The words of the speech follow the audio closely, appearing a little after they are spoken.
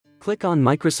Click on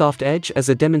Microsoft Edge as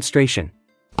a demonstration.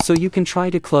 So you can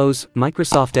try to close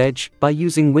Microsoft Edge by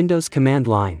using Windows command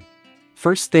line.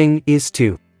 First thing is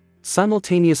to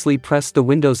simultaneously press the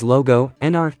Windows logo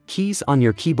and R keys on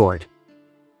your keyboard.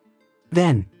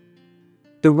 Then,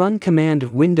 the Run command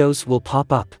Windows will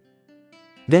pop up.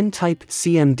 Then type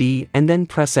CMD and then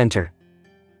press Enter.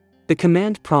 The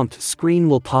command prompt screen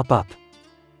will pop up.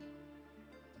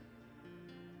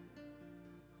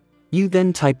 You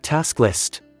then type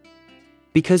Tasklist,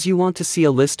 because you want to see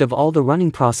a list of all the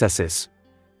running processes.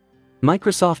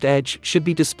 Microsoft Edge should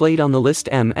be displayed on the list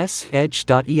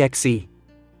msedge.exe.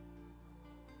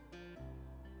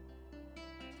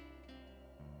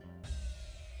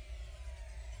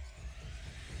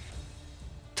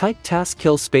 Type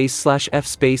taskkill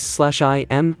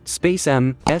 /f/im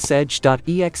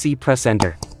msedge.exe, press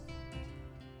Enter.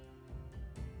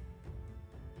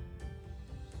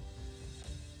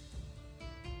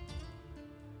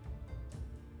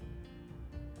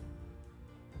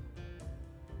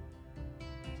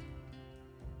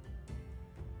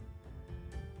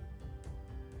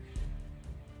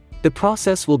 The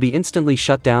process will be instantly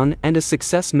shut down and a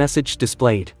success message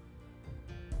displayed.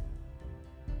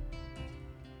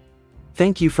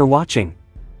 Thank you for watching.